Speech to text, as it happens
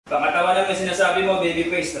Pangatawan lang yung sinasabi mo,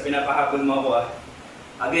 baby face, na pinapahabol mo ako ah.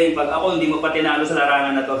 Again, pag ako hindi mo pa tinalo sa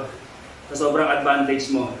larangan na to, sa sobrang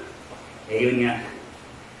advantage mo, eh yun nga,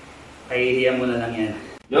 kahihiyan mo na lang yan.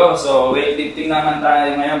 Yo, so weightlifting naman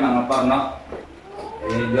tayo ngayon mga par, no?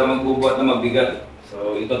 Eh, hindi ako magbubuhat na mabigat.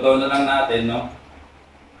 So itotoon na lang natin, no?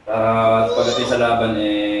 Para pagdating sa laban,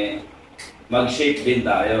 eh, mag-shape din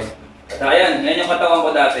tayo. At ayan, yan yung katawan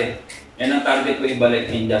ko dati. Yan ang target ko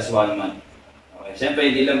ibalik in just 1 month. Okay,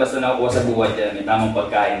 siyempre hindi lang basta nakukuha sa buhat yan, may tamang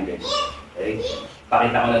pagkain din. Okay?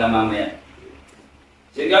 Pakita ko na lang mamaya.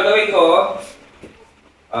 So yung gagawin ko,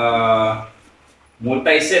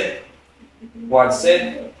 multi-set, quad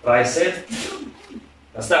set, tricep,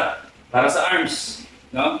 basta, para sa arms,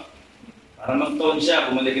 no? Para mag-tone siya,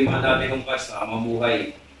 bumalik yung mga dati kong parts,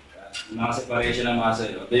 mabuhay. Mga separation ng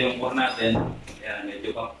muscle. Ito yung core natin, yan,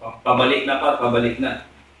 medyo pabalik na pa, pabalik na.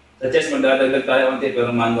 Sa chest, magdadagdag tayo konti,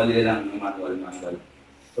 pero manually lang, manual.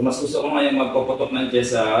 So mas gusto ko ngayon magpuputok ng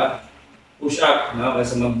chest sa push-up, no?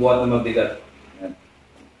 Kasi magbuhat na mabigat. Yan.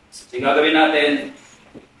 So yung gagawin natin,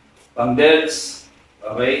 pang delts,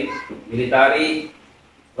 okay, military,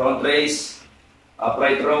 front raise,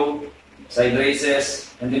 upright row, side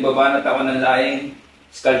raises, hindi babanat ako ng lying,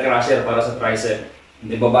 skull crusher para sa tricep.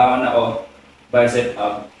 Hindi babangon ako, bicep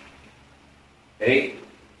up. Okay?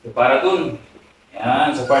 So para dun, yan,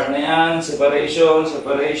 sa part na yan, separation,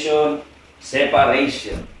 separation,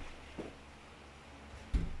 separation.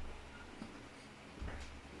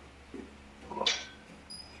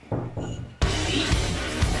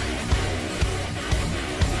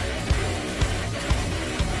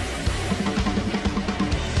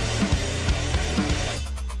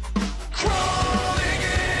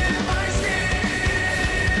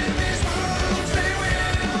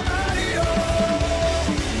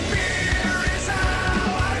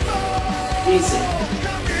 Easy.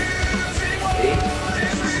 Okay.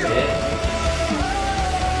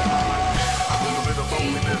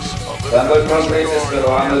 Jungle front raises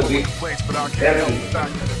pero angle weak. What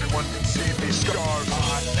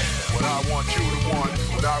I want you to want,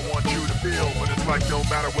 what I want you to feel. But it's like no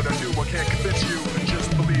matter what I do, I can't convince you. And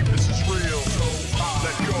just believe this is real.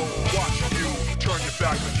 Let go, watching you turn your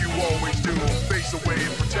back like you always do. Face away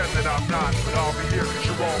and pretend that I'm not. But I'll be here cause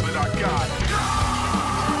you're all that I got.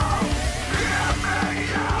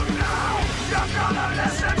 You're gonna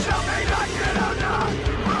listen to me like you don't know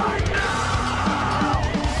right now.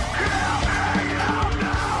 Hear me out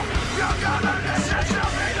now. You're gonna listen to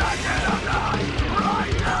me like you don't know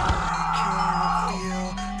right now. I can't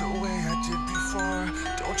feel the way I did before.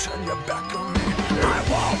 Don't turn your back on me. I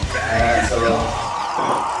won't be. So,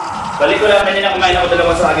 balik ko lang kanina kumain ako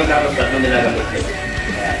dalawa sa aking tapos tatlong nilagamit.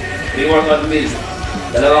 3 workout meals.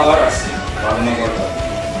 2 oras. Bago mag-workout.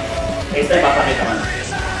 Next time, papakita ka na.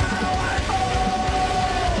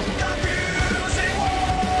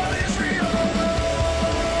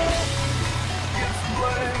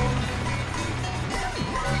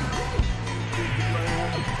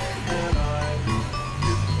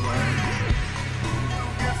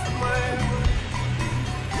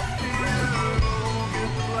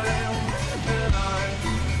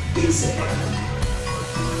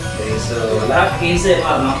 Okay, so lahat 15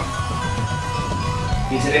 pa, no?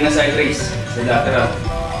 15 rin na side raise sa lateral.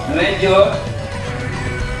 Na medyo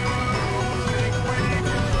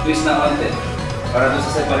twist na konti para doon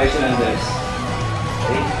sa separation ng delts.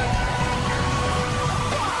 Okay?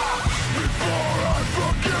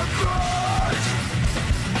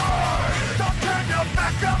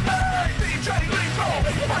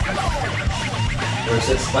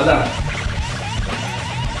 Versus pa lang.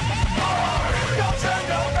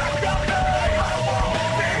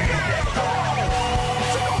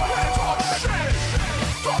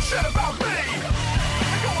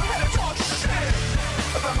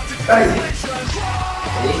 Ay!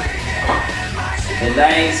 Okay. The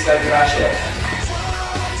lying skull crusher.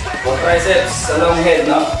 For triceps, sa long head,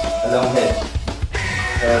 no? Sa long head.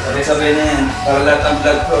 So, sabay-sabay na yan. Para lahat ng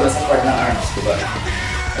blood flow nasa part ng arms, diba?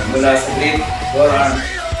 So, mula sa grip, forearm,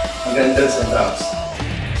 hanggang delts and traps.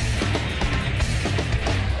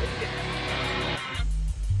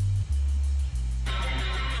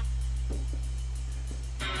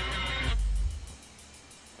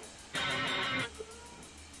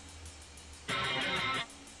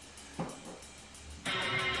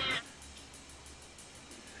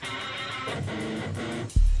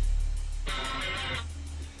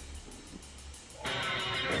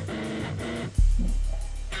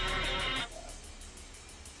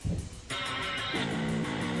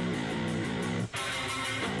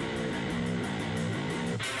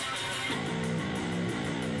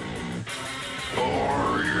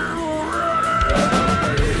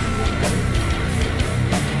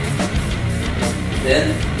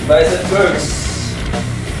 Then, bicep curls.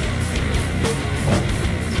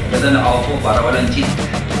 Ganda nakaupo para walang cheat.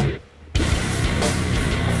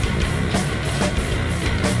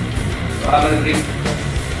 Baka mag-grip.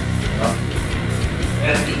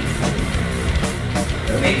 30.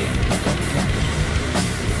 Okay.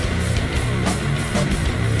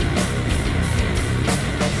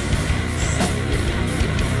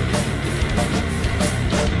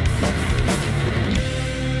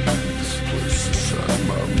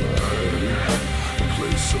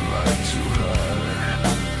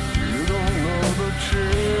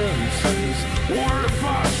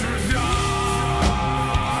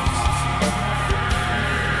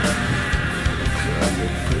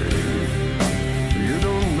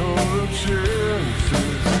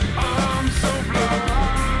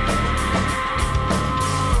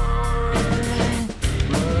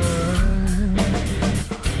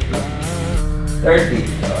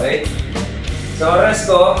 Okay? So, oras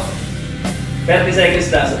ko, 30 seconds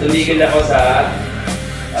na. So, tumigil ako sa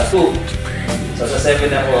 2. So, sa 7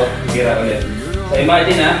 ako, tira ulit. So,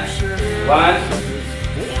 imagine ha.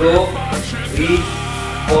 1, 2, 3,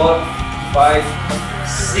 4, 5,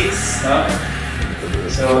 6. No?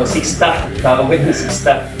 So, 6 stack. Kakabit na 6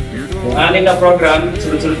 stack. Yung 6 na program,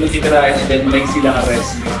 sunod-sunod mo titirahin and then may silang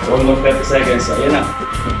rest. So, almost 30 seconds. So, yun na.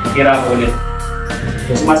 Tira ko ulit.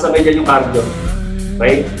 So, sumasabay dyan yung cardio.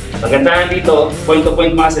 Okay? Magandaan dito,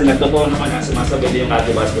 point-to-point muscle, nagtotoo naman na sumasabay din yung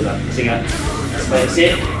cardiovascular. Kasi nga, mas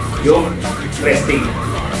maisip yung resting.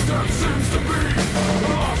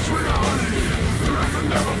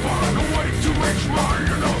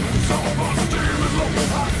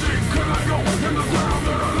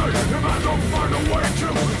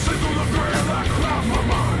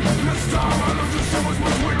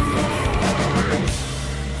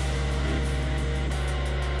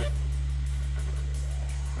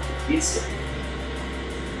 It's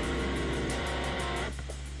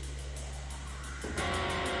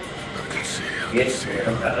yes, I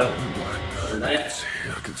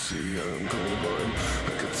could see I'm going blind.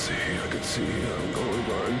 I could see I'm going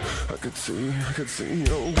blind. I could see I'm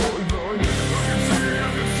going blind.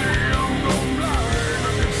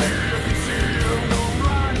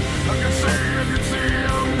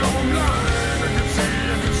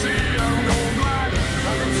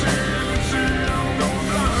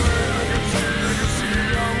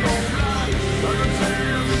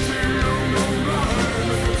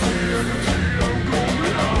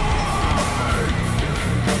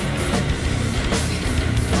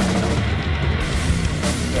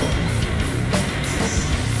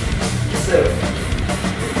 So,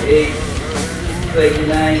 8,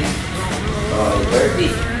 29, 30.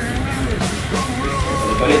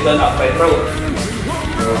 Balik doon up by throw.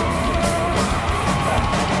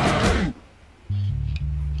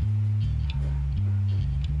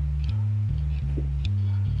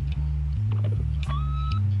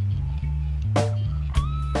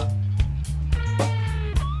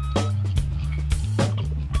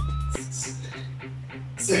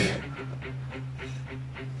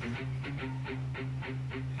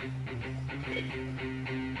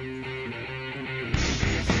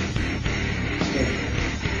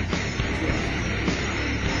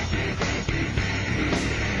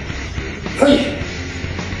 Hey!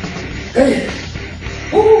 Hey!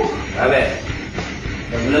 Woo! Grabe.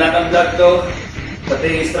 Nagmula lang ang blood ko, pati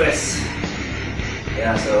yung stress.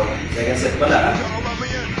 Kaya so, second set pala.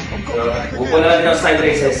 So, upo na lang ng side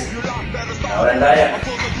races. Walang daya.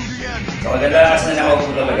 So, maganda kasi na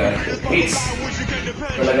nakaupo talaga. Hits.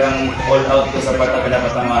 Talagang all out ko sa part na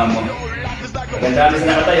pinapatamaan mo. Maganda kasi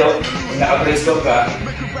nakatayo, kung naka-brace ka,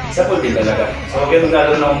 isa full din talaga. So, huwag yung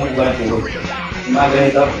lalo na umuuga ng puro. Yung mga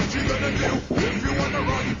ganito.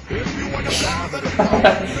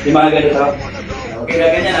 Yung mga ganito. Okay na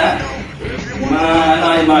ganyan ha.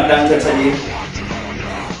 Yung mga dancer sa gym.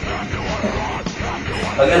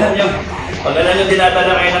 Pag alam nyo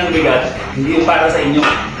dinatala kayo ng bigat, hindi yung para sa inyo.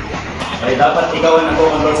 Kaya dapat ikaw ang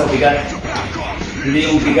nagkocontrol sa bigat. Hindi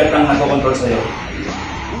yung bigat ang nagkocontrol sa'yo.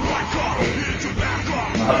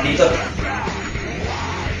 Mahap dito.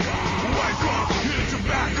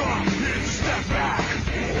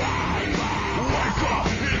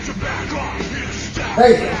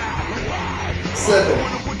 Hey! 7.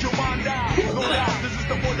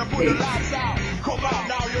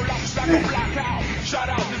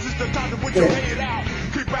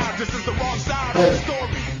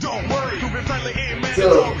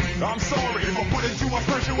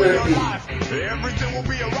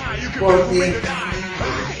 14.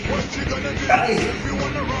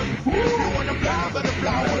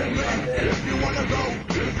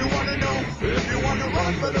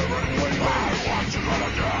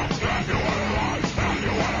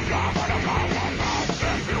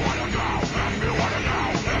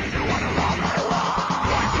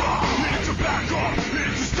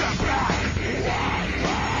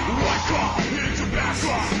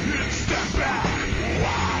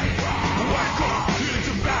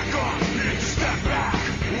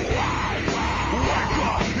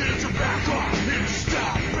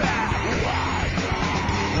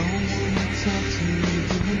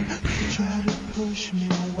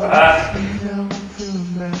 Ah.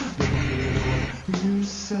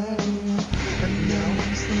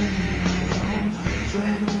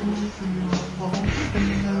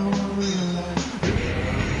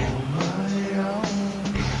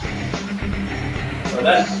 So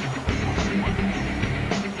done.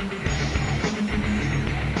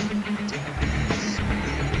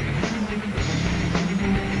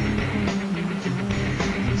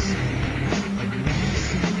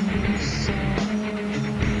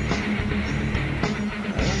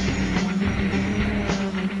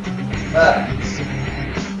 Ah.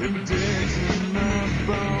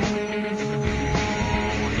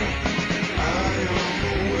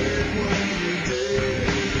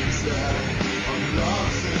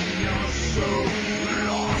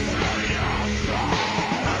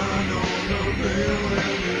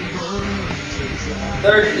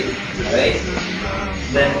 Thirdly, okay?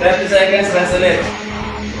 Then 30 seconds, rest ulit.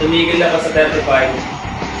 Tumigil ako sa 35.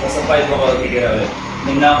 Sa 5 ako tigil ulit.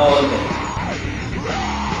 Nung ako ulit.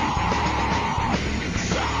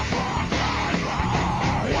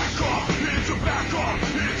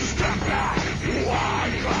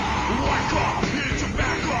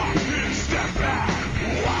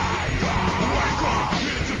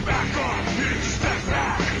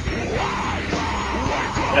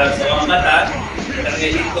 Yan, sa mga mata,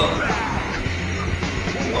 nangyayin ko.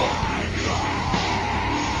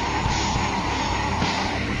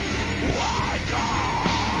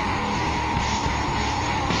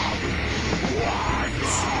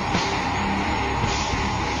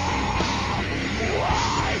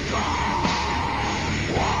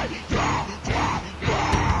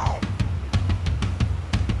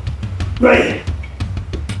 Right.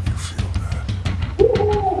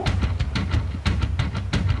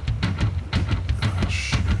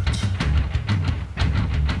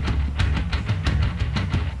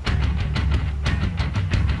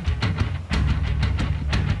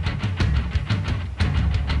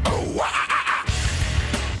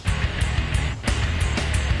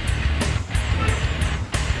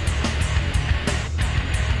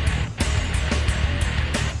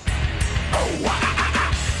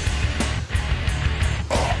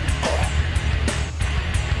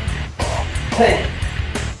 Hey.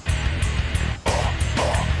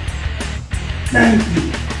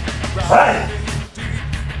 90. Right.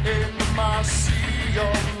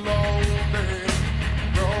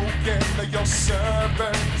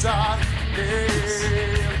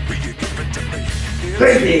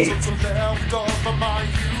 Crazy.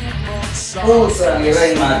 Oh,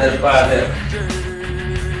 sangiray, mother, father.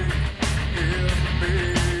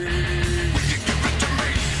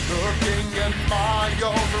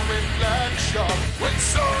 When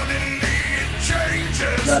suddenly it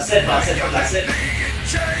changes. That's it, that's it, that's it. It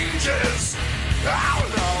changes. Oh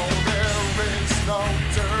no, there is no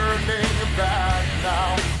turning back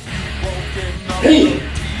now. You've woken up the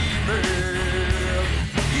demon.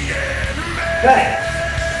 The enemy. Hey.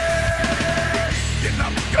 Get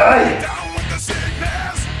up, Hey. down with the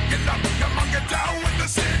sickness. Get up, come on, get down with the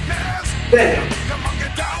sickness. Hey. Come on,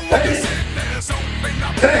 get down with the sickness. Open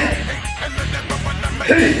up the Hey. gate and the devil wanna make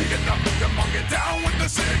Hey. Get up, come on, get down with the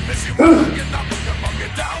sickness. You wanna get up, come on,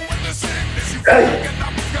 get down with the sickness. You Hey. wanna get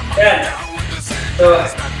up, come on, Yeah. get down with the sickness. So,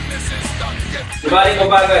 This is done. Get Dibaling ko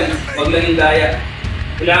bagal, wag lang yung daya.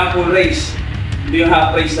 Kailangan full race, hindi yung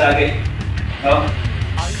half race lagi. No?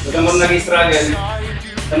 Huwag mo nag-struggle,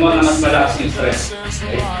 tamo na mas malakas yung stress.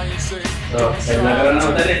 Okay? So, sa nagkaroon na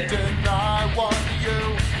ulit.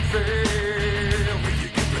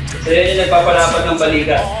 So, yan yung nagpapalapat ng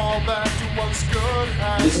balikat.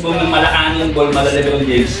 Gusto mo ng malakaan yung ball, malalagay yung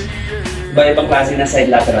James. Iba-ibang klase na side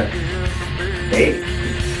lateral. Okay?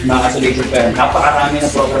 Mga isolation pa yan. Napakarami na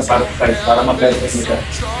program para ma-perfect mo siya.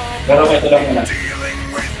 Pero ito lang muna.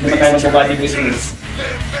 Hindi magkano po body boosting.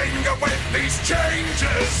 living with these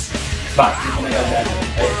changes. Back. Ito na yan.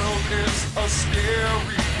 World is a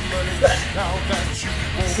scary place now that you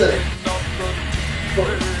open up the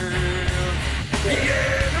demon. The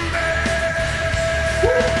enemy.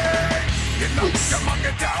 Get up, come on,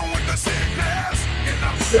 get down with the sickness. Get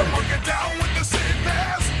up, come on, get down with the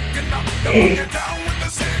sickness. Get up, come on, get down with the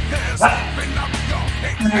sickness. Open up your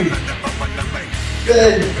hate and the devil wanna make.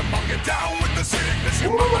 Good. Come on, get down with the sickness.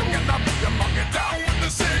 Come on, get up, come on, get down with the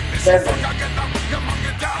sickness. Seven. Come on, get up, come on,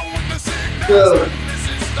 get down with the sickness. Good. This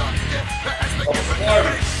is the gift that has been given to Four.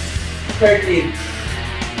 me. 13.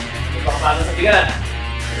 Ipapasa sa bigat.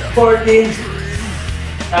 14.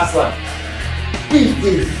 Last one.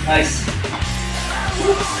 15. Nice.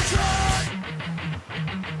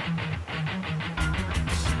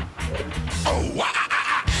 Oh,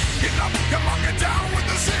 get up, come on, get down with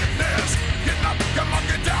the sickness. Get up, come on,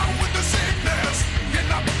 get down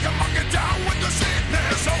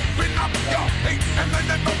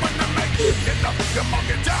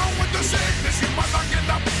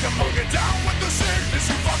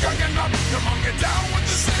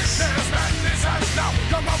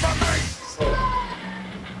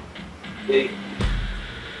 8,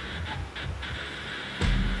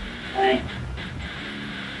 9,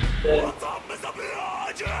 10,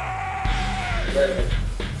 11,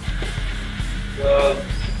 12,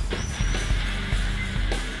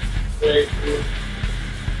 13,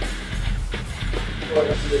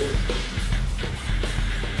 14,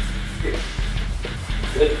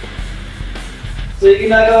 15. So yung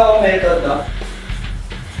ginagawa kong method, no?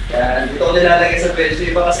 Yan, dito ko nilalagay sa bench.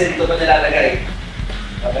 Yung iba kasi dito ko nilalagay.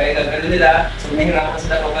 Okay, gagano nila. So mahirap ko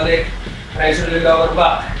sila pabalik. Pressure yung lower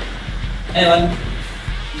back. Ngayon,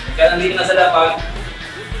 pagka nandito na sa lapag,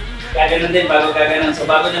 gaganon din bago gaganon. So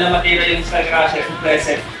bago nila matira yung skull crusher,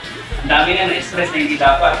 compressor, ang dami na na-express na hindi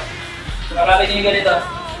dapat. So kapag nyo yung ganito,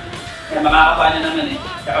 kaya makakapa na naman eh.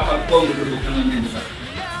 Kaya kapag po, lulubog naman yun, diba?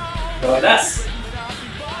 So last.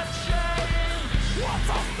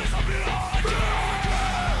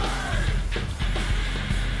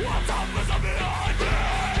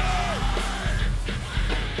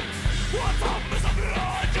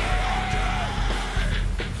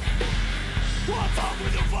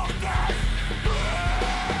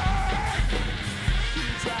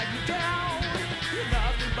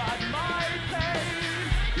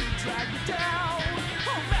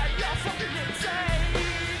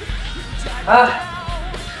 Ah!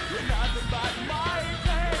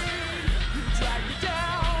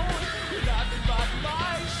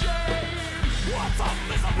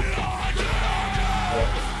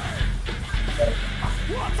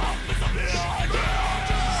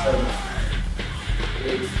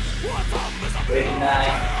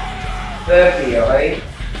 Okay?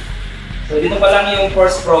 So dito pa lang yung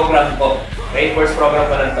first program ko. Okay? First program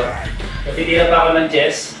pa lang to. So titira pa ako ng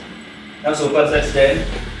chest, ng supersets din.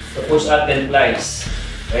 So push up and flies.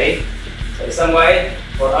 Okay? So isang wide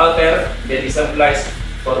for outer, then isang flies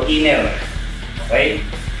for inner. Okay?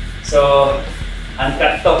 So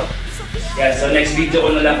uncut to. Yan. So next video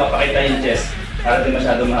ko na lang papakita yung chest para di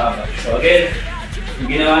masyado mahaba. So again, yung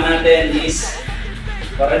ginawa natin is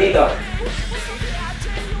para dito.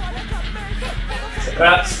 Sa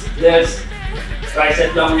traps, there's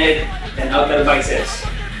tricep long head and outer biceps.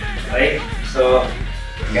 Okay? So,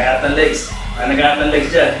 nag-aat ng legs. Nag-aat ng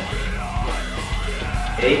legs dyan.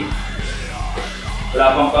 Okay?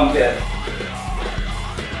 Wala pang pump yan.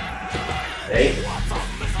 Okay?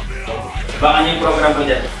 Bakan yung program ko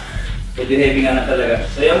dyan. Medyo heavy nga na talaga.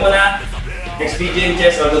 So, yan muna. Next video yung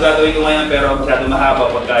chest. Although gagawin ko ngayon pero masyado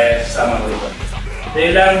mahaba pag kaya sasama ko dito. So,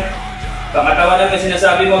 yun lang. Pangatawan lang yung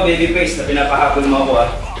sinasabi mo, baby face, na pinapahabol mo ako.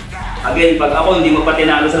 Again, pag ako hindi mo pa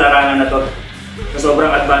tinalo sa larangan na to, sa sobrang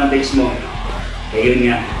advantage mo, eh yun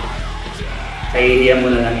nga. Kahihiyan mo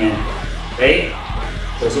na lang yan. Okay?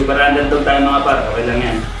 So super random tayo mga par, okay lang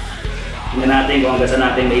yan. Tingnan natin kung hanggang saan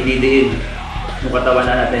natin may didiin yung katawan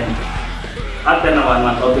na natin. After na 1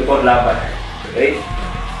 month or before laban. Okay?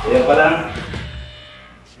 So yun pa lang.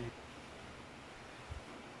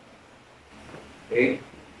 Okay?